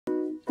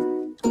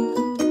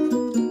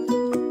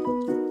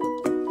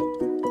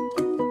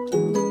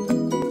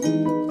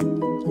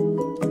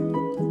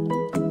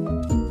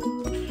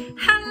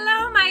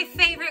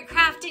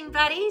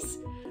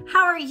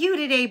How are you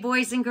today,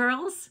 boys and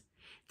girls?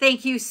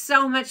 Thank you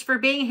so much for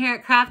being here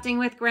at Crafting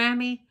with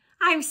Grammy.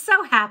 I'm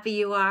so happy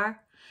you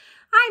are.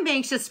 I'm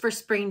anxious for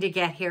spring to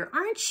get here,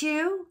 aren't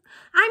you?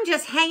 I'm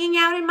just hanging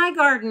out in my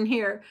garden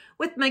here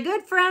with my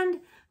good friend,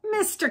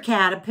 Mr.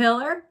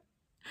 Caterpillar.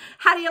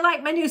 How do you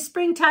like my new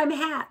springtime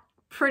hat?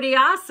 Pretty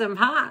awesome,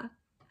 huh?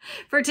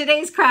 For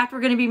today's craft,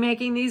 we're going to be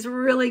making these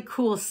really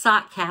cool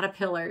sock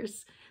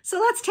caterpillars. So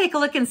let's take a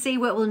look and see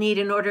what we'll need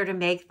in order to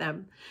make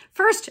them.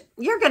 First,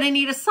 you're going to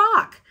need a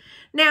sock.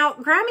 Now,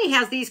 Grammy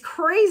has these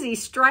crazy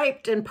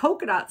striped and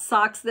polka dot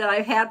socks that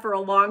I've had for a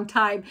long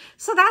time.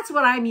 So that's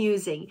what I'm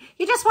using.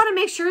 You just want to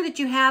make sure that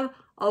you have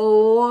a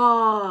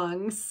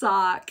long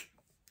sock.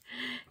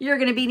 You're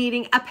going to be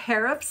needing a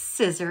pair of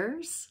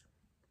scissors.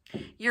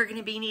 You're going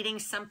to be needing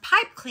some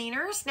pipe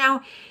cleaners.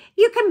 Now,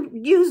 you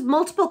can use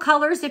multiple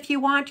colors if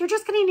you want. You're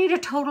just going to need a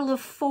total of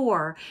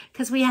 4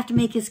 because we have to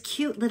make his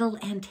cute little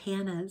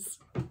antennas.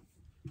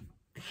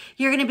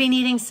 You're going to be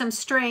needing some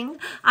string.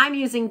 I'm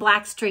using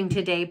black string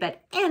today,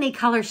 but any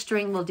color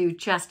string will do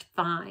just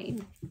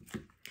fine.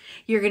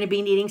 You're going to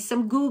be needing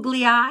some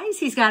googly eyes.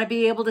 He's got to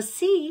be able to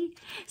see.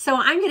 So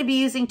I'm going to be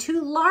using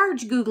 2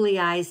 large googly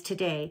eyes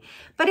today.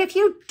 But if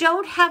you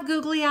don't have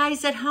googly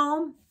eyes at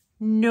home,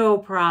 no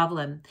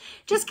problem.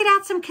 Just get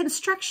out some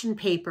construction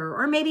paper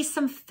or maybe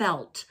some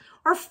felt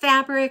or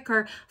fabric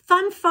or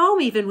fun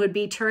foam even would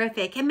be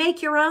terrific, and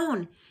make your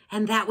own.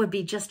 And that would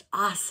be just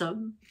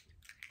awesome.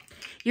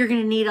 You're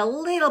going to need a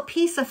little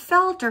piece of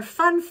felt or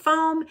fun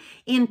foam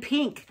in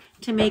pink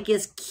to make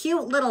his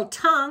cute little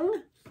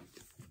tongue.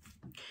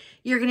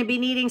 You're going to be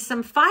needing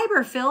some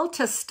fiber fill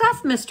to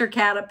stuff Mr.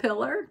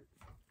 Caterpillar.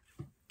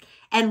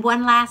 And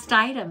one last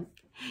item.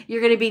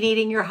 You're going to be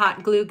needing your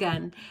hot glue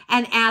gun.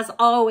 And as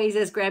always,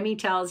 as Grammy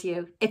tells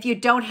you, if you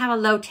don't have a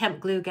low temp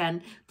glue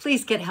gun,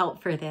 please get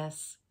help for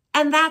this.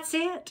 And that's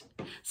it.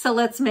 So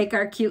let's make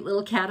our cute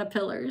little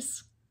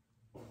caterpillars.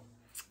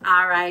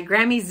 All right,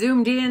 Grammy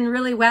zoomed in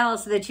really well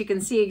so that you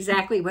can see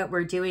exactly what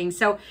we're doing.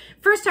 So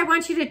first I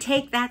want you to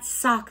take that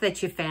sock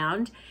that you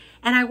found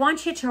and I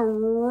want you to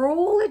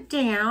roll it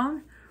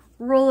down,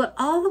 roll it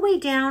all the way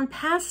down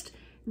past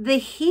the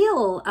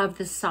heel of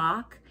the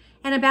sock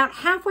and about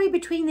halfway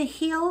between the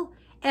heel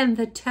and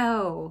the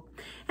toe.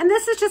 And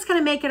this is just going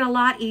to make it a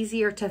lot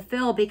easier to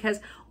fill because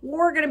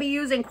we're going to be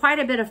using quite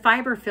a bit of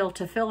fiber fill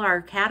to fill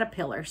our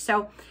caterpillar.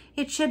 So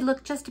it should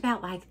look just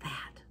about like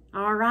that.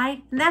 All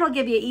right, and that'll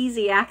give you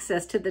easy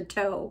access to the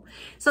toe.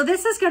 So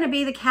this is going to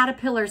be the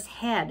caterpillar's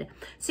head.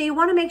 So you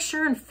want to make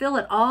sure and fill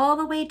it all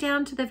the way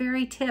down to the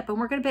very tip. And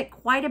we're going to put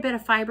quite a bit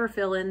of fiber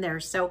fill in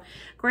there. So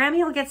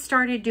Grammy will get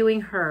started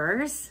doing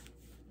hers.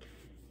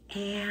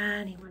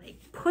 And you want to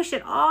push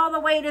it all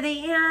the way to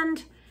the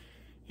end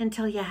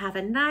until you have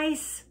a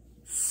nice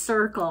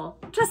circle,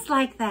 just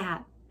like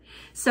that.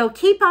 So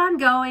keep on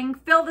going,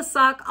 fill the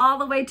sock all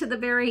the way to the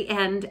very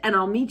end, and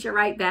I'll meet you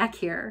right back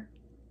here.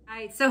 All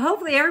right, so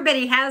hopefully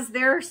everybody has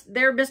their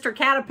Mr.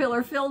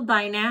 Caterpillar filled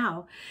by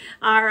now.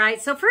 All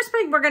right, so first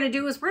thing we're going to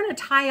do is we're going to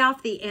tie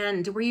off the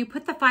end where you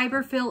put the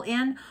fiber fill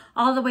in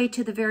all the way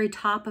to the very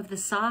top of the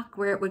sock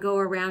where it would go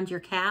around your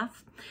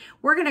calf.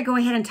 We're going to go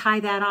ahead and tie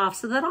that off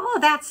so that all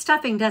of that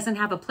stuffing doesn't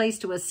have a place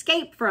to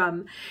escape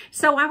from.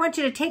 So I want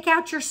you to take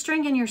out your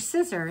string and your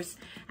scissors,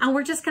 and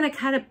we're just going to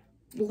cut a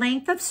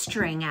length of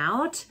string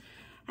out.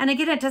 And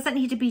again, it doesn't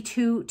need to be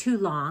too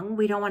long.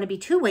 We don't want to be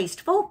too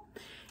wasteful.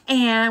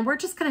 And we're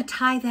just going to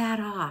tie that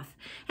off.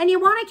 And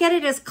you want to get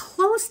it as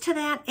close to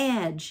that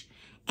edge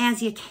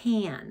as you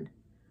can.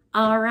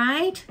 All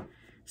right?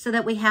 So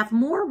that we have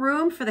more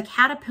room for the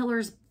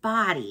caterpillar's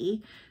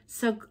body.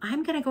 So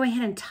I'm going to go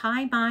ahead and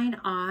tie mine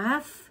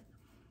off.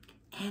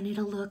 And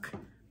it'll look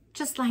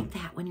just like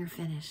that when you're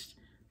finished.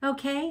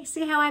 Okay,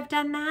 see how I've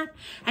done that?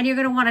 And you're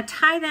going to want to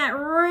tie that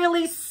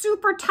really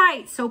super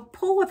tight. So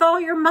pull with all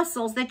your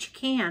muscles that you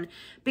can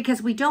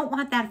because we don't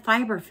want that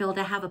fiber fill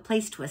to have a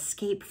place to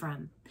escape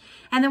from.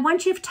 And then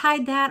once you've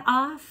tied that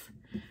off,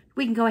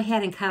 we can go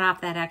ahead and cut off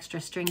that extra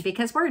string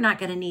because we're not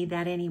going to need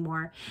that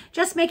anymore.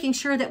 Just making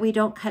sure that we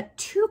don't cut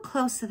too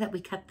close so that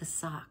we cut the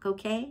sock,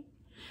 okay?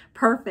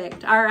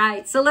 Perfect. All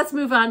right, so let's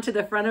move on to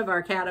the front of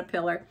our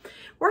caterpillar.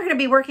 We're going to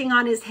be working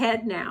on his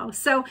head now.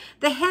 So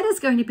the head is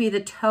going to be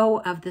the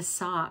toe of the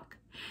sock.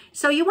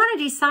 So you want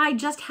to decide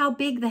just how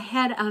big the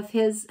head of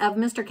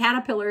Mr.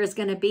 Caterpillar is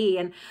going to be.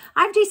 And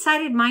I've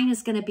decided mine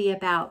is going to be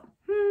about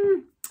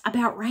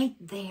right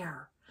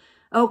there.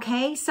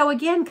 Okay, so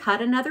again,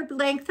 cut another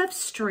length of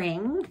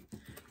string.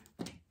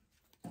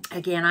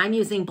 Again, I'm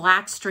using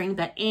black string,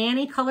 but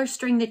any color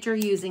string that you're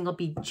using will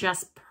be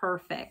just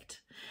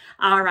perfect.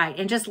 All right,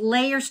 and just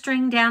lay your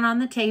string down on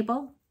the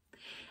table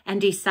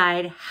and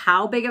decide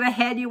how big of a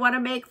head you want to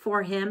make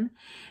for him,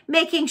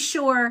 making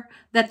sure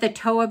that the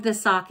toe of the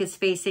sock is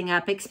facing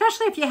up,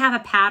 especially if you have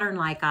a pattern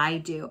like I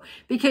do,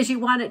 because you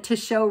want it to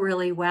show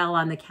really well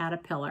on the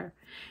caterpillar.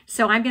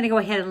 So I'm going to go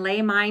ahead and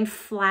lay mine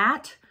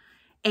flat,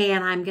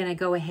 and I'm going to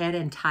go ahead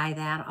and tie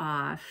that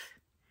off.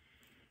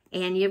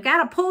 And you've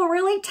got to pull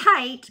really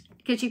tight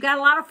because you've got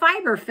a lot of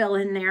fiber fill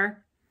in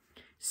there.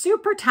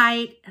 Super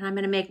tight, and I'm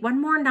going to make one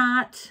more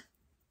knot.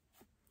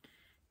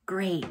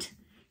 Great.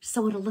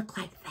 So it'll look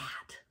like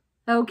that.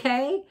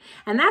 Okay,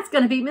 and that's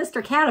going to be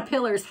Mr.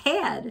 Caterpillar's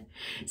head.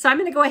 So I'm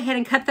going to go ahead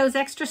and cut those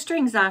extra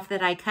strings off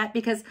that I cut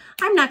because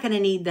I'm not going to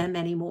need them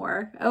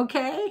anymore.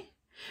 Okay,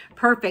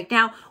 perfect.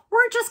 Now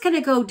we're just going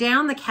to go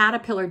down the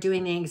caterpillar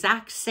doing the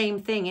exact same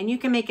thing, and you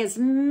can make as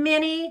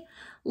many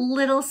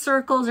little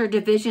circles or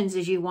divisions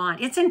as you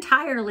want. It's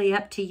entirely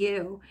up to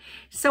you.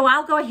 So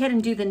I'll go ahead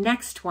and do the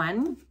next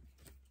one.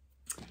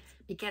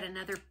 You get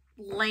another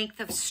length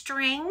of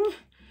string.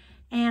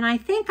 And I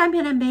think I'm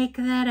going to make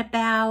that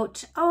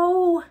about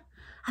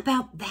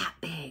that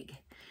big.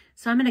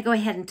 So I'm going to go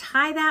ahead and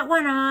tie that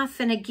one off.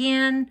 And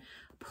again,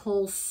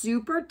 pull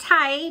super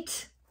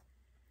tight.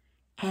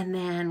 And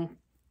then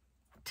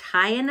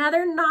tie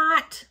another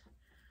knot.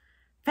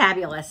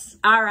 Fabulous.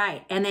 All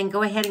right. And then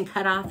go ahead and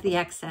cut off the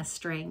excess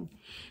string.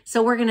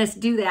 So we're going to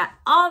do that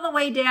all the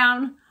way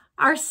down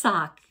our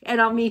sock. And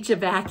I'll meet you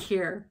back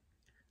here.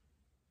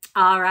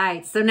 All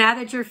right, so now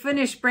that you're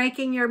finished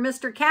breaking your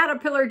Mr.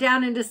 Caterpillar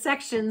down into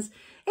sections,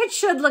 it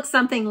should look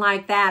something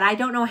like that. I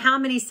don't know how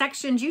many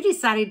sections you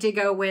decided to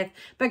go with,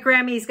 but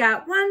Grammy's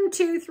got 1,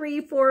 2,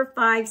 3, 4,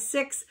 5,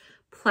 6,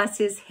 plus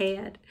his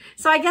head.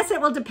 So I guess it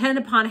will depend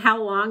upon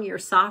how long your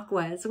sock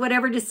was.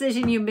 Whatever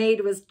decision you made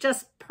was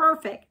just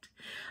perfect.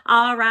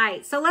 All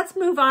right, so let's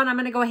move on. I'm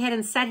going to go ahead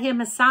and set him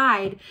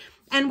aside,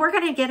 and we're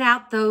going to get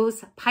out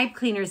those pipe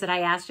cleaners that I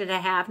asked you to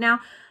have.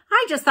 Now,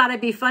 I just thought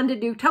it'd be fun to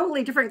do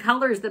totally different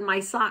colors than my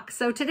socks.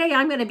 So today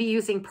I'm going to be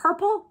using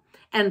purple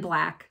and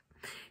black.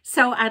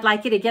 So I'd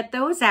like you to get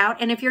those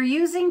out. And if you're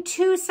using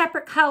 2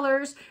 separate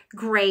colors,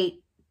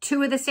 great.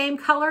 2 of the same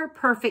color,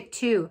 perfect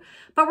too.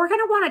 But we're going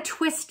to want to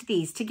twist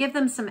these to give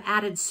them some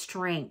added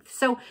strength.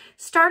 So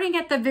starting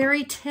at the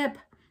very tip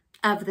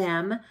of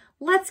them,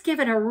 let's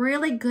give it a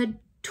really good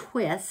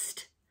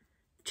twist,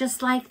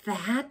 just like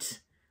that.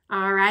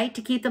 All right,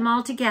 to keep them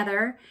all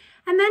together.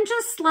 And then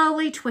just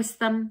slowly twist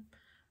them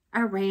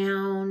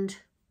around,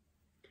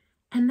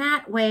 and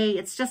that way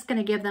it's just going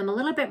to give them a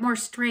little bit more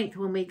strength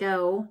when we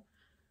go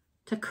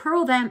to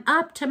curl them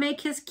up to make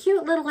his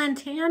cute little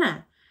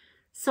antenna.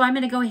 So I'm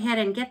going to go ahead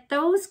and get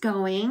those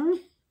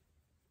going,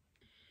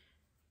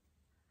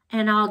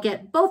 and I'll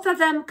get both of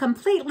them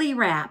completely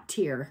wrapped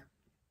here.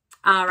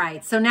 All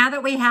right, so now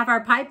that we have our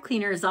pipe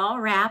cleaners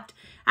all wrapped,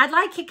 I'd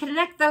like to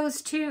connect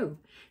those too.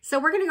 So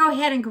we're going to go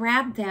ahead and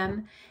grab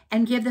them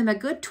and give them a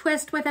good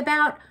twist with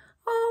about,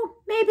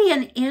 maybe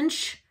an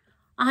inch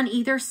on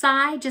either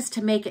side, just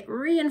to make it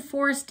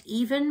reinforced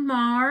even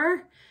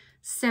more.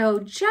 So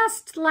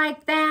just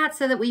like that,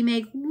 so that we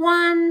make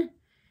one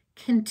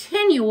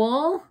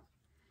continual,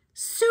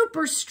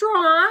 super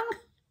strong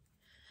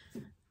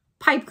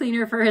pipe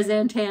cleaner for his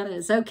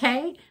antennas,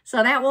 okay?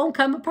 So that won't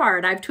come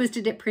apart. I've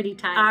twisted it pretty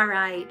tight. All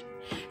right,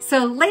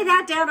 so lay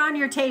that down on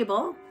your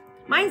table.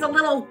 Mine's a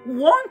little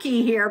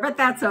wonky here, but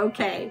that's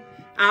okay.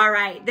 All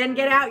right, then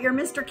get out your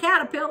Mr.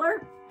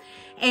 Caterpillar.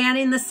 And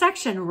in the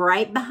section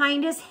right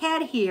behind his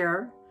head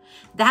here,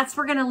 that's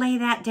we're going to lay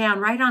that down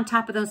right on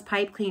top of those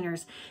pipe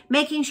cleaners,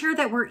 making sure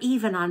that we're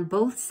even on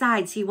both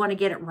sides. So you want to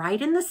get it right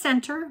in the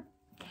center,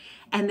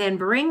 and then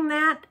bring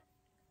that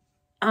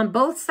on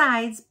both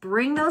sides,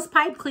 bring those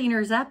pipe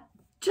cleaners up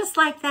just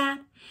like that,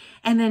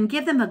 and then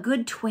give them a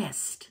good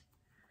twist.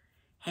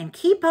 And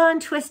keep on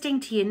twisting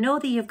till you know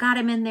that you've got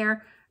them in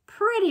there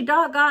pretty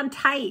doggone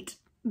tight.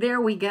 There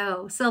we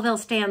go. So they'll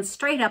stand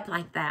straight up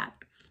like that.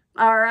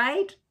 All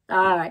right.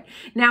 All right,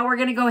 now we're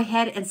going to go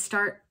ahead and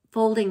start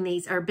folding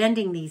these or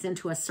bending these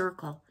into a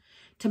circle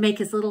to make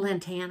his little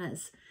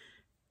antennas,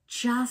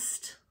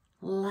 just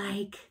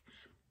like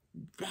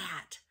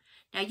that.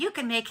 Now you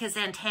can make his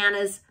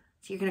antennas,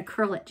 so you're going to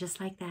curl it just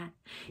like that.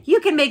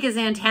 You can make his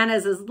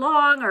antennas as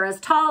long or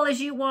as tall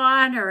as you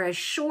want, or as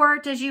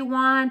short as you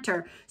want,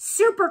 or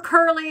super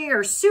curly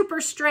or super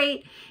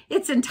straight.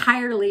 It's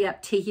entirely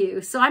up to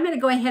you. So I'm going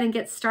to go ahead and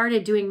get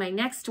started doing my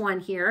next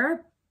one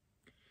here.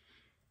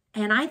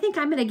 And I think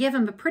I'm going to give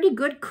him a pretty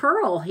good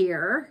curl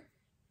here.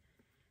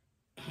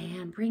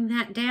 And bring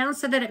that down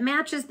so that it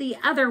matches the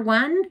other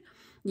one.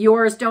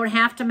 Yours don't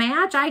have to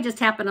match. I just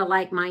happen to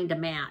like mine to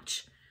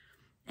match.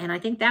 And I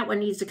think that one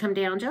needs to come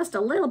down just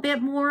a little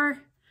bit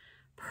more.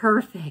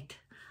 Perfect.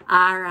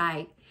 All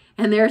right.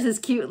 And there's his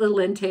cute little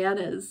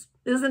antennas.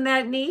 Isn't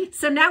that neat?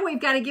 So now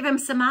we've got to give him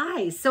some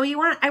eyes. So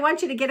I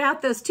want you to get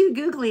out those 2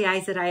 googly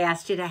eyes that I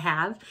asked you to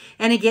have.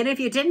 And again, if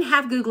you didn't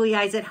have googly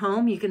eyes at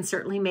home, you can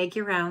certainly make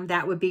your own.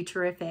 That would be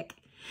terrific.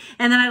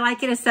 And then I'd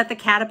like you to set the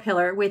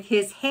caterpillar with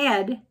his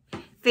head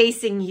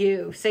facing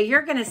you. So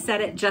you're going to set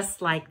it just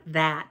like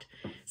that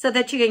so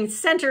that you can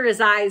center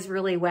his eyes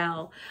really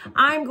well.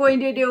 I'm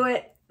going to do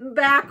it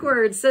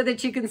backwards so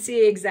that you can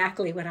see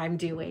exactly what I'm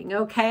doing,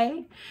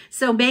 okay?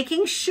 So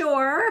making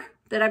sure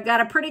that I've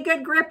got a pretty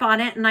good grip on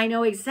it and I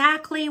know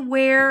exactly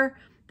where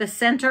the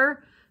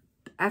center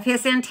of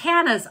his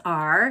antennas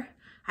are,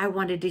 I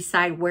want to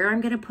decide where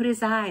I'm going to put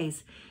his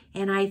eyes.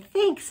 And I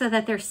think so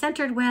that they're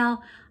centered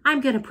well,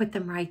 I'm going to put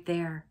them right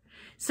there.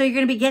 So you're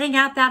going to be getting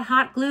out that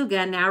hot glue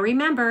gun. Now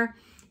remember,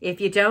 If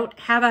you don't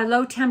have a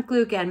low temp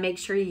glue gun, make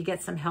sure you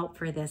get some help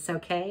for this,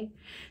 okay?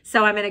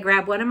 So I'm going to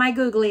grab one of my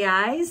googly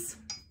eyes.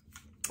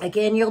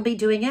 Again, you'll be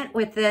doing it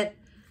with the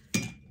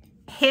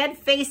head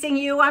facing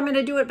you. I'm going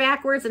to do it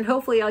backwards and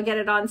hopefully I'll get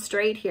it on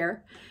straight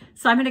here.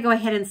 So I'm going to go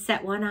ahead and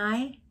set one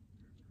eye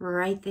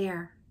right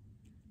there,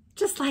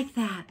 just like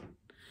that.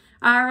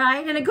 All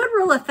right, and a good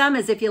rule of thumb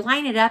is if you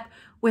line it up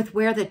with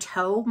where the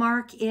toe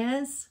mark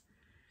is,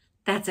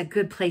 that's a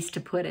good place to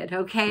put it,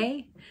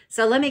 okay?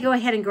 So let me go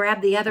ahead and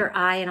grab the other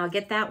eye and I'll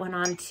get that one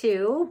on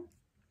too.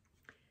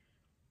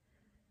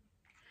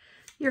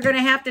 You're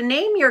gonna have to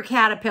name your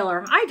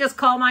caterpillar. I just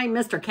call mine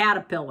Mr.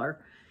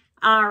 Caterpillar.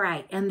 All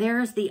right, and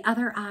there's the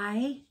other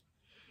eye.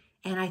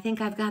 And I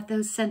think I've got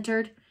those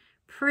centered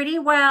pretty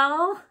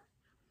well.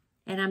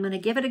 And I'm gonna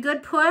give it a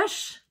good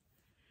push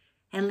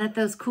and let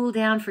those cool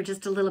down for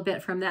just a little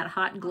bit from that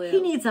hot glue.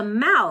 He needs a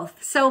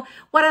mouth. So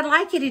what I'd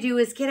like you to do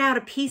is get out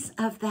a piece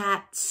of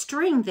that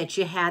string that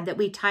you had that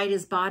we tied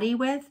his body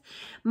with.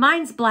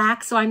 Mine's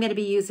black, so I'm gonna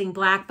be using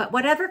black, but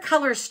whatever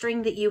color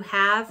string that you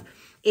have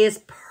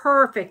is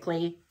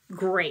perfectly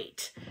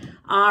great.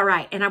 All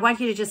right, and I want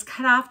you to just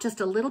cut off just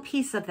a little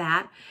piece of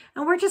that,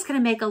 and we're just gonna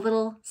make a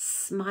little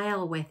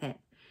smile with it.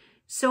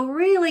 So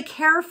really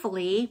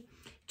carefully,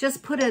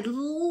 just put a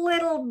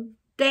little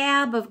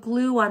dab of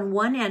glue on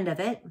one end of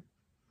it.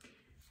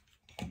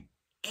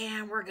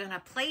 And we're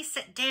gonna place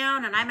it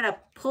down and I'm gonna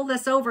pull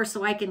this over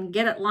so I can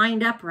get it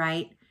lined up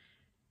right.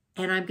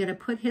 And I'm gonna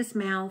put his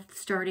mouth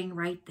starting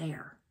right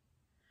there.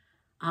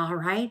 All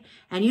right,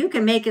 and you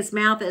can make his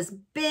mouth as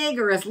big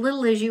or as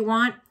little as you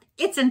want.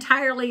 It's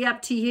entirely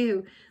up to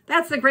you.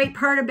 That's the great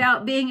part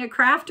about being a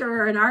crafter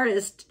or an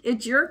artist.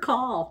 It's your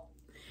call.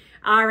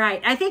 All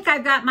right, I think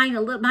I've got my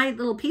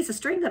little piece of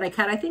string that I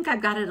cut. I think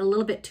I've got it a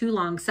little bit too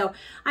long. So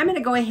I'm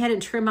gonna go ahead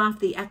and trim off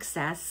the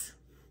excess.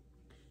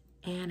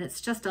 And it's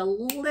just a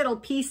little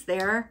piece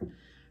there.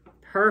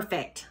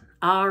 Perfect.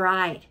 All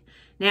right.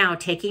 Now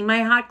taking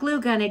my hot glue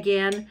gun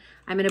again,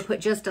 I'm gonna put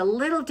just a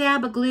little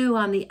dab of glue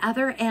on the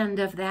other end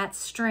of that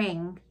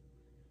string,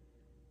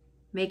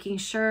 making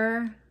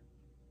sure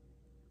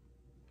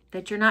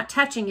that you're not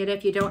touching it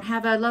if you don't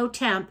have a low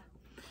temp.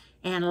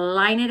 And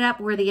line it up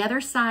where the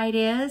other side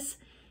is.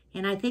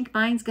 And I think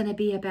mine's gonna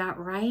be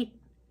about right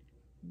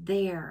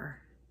there.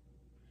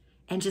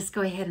 And just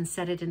go ahead and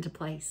set it into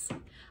place.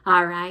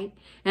 All right,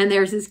 and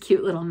there's his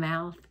cute little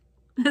mouth.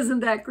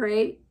 Isn't that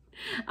great?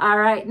 All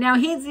right, now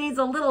he needs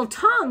a little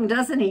tongue,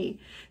 doesn't he?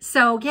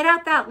 So get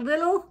out that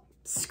little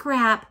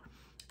scrap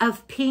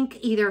of pink,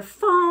 either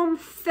foam,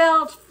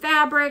 felt,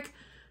 fabric,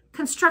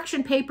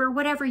 construction paper,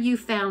 whatever you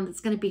found that's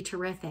gonna be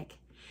terrific.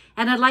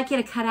 And I'd like you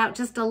to cut out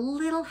just a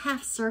little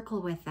half circle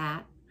with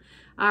that.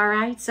 All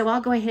right, so I'll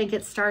go ahead and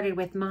get started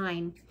with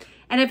mine.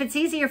 And if it's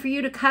easier for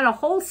you to cut a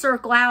whole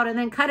circle out and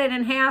then cut it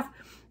in half,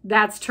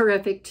 that's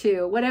terrific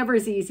too.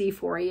 Whatever's easy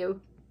for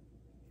you.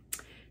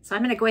 So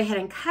I'm gonna go ahead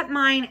and cut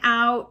mine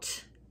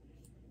out.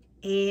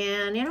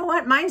 And you know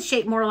what? Mine's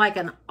shaped more like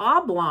an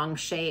oblong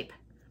shape.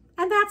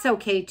 And that's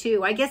okay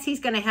too. I guess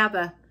he's gonna have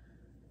a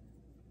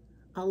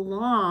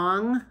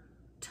long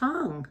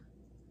tongue.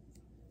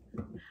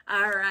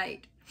 All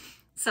right.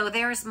 So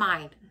there's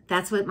mine.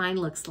 That's what mine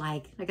looks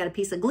like. I got a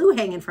piece of glue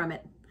hanging from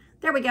it.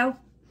 There we go.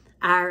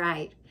 All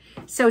right.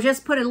 So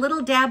just put a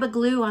little dab of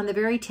glue on the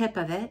very tip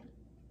of it.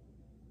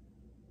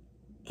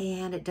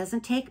 And it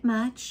doesn't take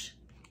much.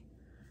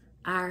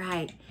 All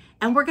right.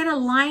 And we're going to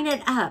line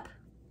it up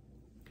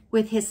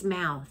with his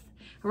mouth.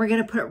 And we're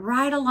going to put it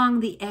right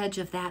along the edge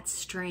of that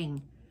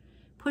string.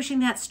 Pushing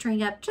that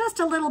string up just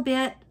a little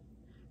bit.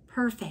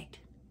 Perfect.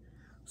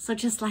 So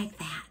just like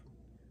that.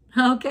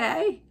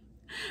 Okay.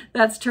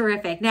 That's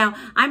terrific. Now,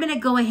 I'm going to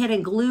go ahead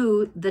and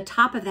glue the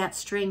top of that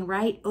string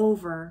right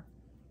over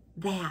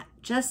that,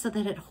 just so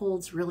that it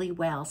holds really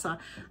well. So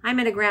I'm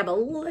going to grab a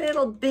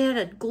little bit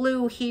of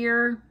glue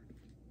here.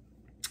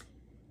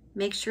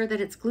 Make sure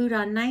that it's glued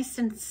on nice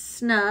and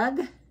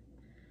snug.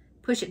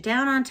 Push it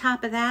down on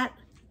top of that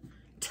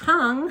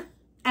tongue,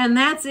 and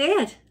that's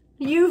it.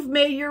 You've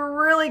made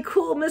your really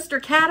cool Mr.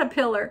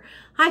 Caterpillar.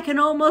 I can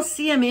almost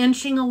see him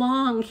inching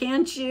along,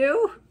 can't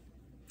you?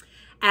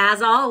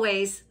 As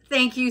always,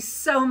 thank you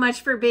so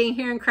much for being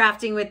here and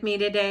crafting with me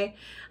today.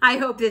 I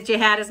hope that you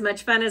had as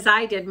much fun as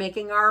I did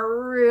making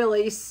our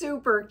really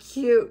super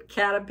cute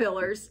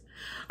caterpillars.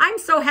 I'm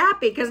so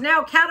happy because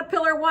now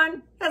Caterpillar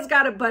 1 has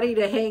got a buddy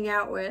to hang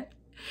out with.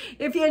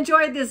 If you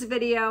enjoyed this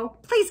video,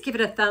 please give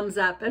it a thumbs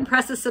up and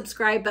press the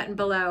subscribe button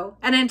below.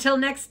 And until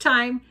next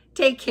time,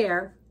 take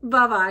care.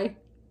 Bye-bye.